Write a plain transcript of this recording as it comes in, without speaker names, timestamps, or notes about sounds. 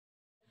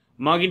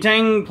Monkey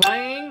Tang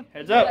playing.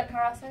 Heads up.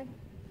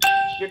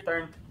 Your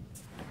turn.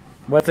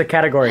 What's the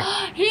category?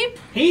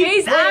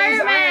 He's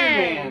Iron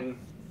Man.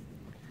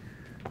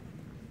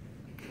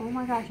 Oh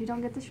my gosh, you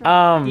don't get this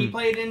right. He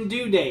played in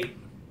Due Date.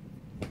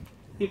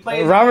 He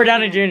plays Robert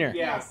Downey Jr.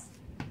 Yes.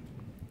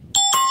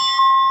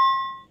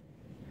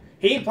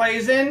 He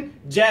plays in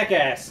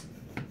Jackass.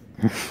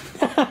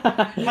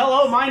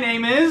 Hello, my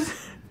name is.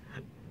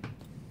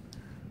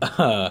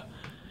 The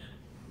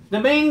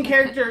main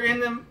character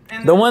in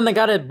the one that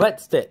got his butt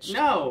stitched.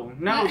 No,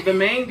 the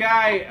main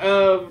guy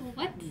of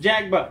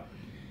Jack Buck.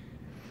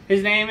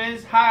 His name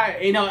is Hi.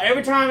 You know,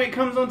 every time it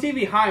comes on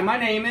TV, hi, my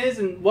name is,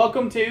 and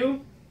welcome to.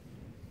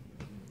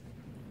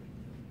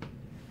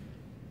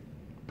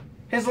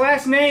 His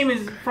last name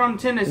is from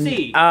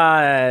Tennessee.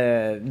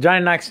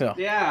 Johnny Knoxville.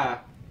 Yeah.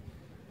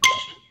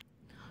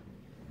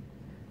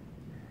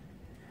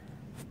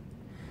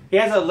 He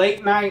has a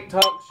late night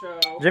talk show.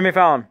 Jimmy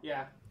Fallon.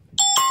 Yeah.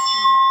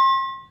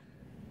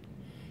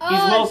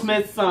 He's Will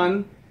Smith's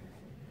son.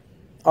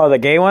 Oh, the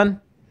gay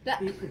one?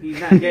 He's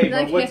not gay,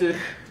 but what's it?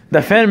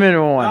 The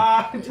feminine one.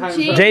 Time's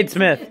up. Jade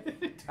Smith.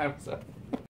 Time's up.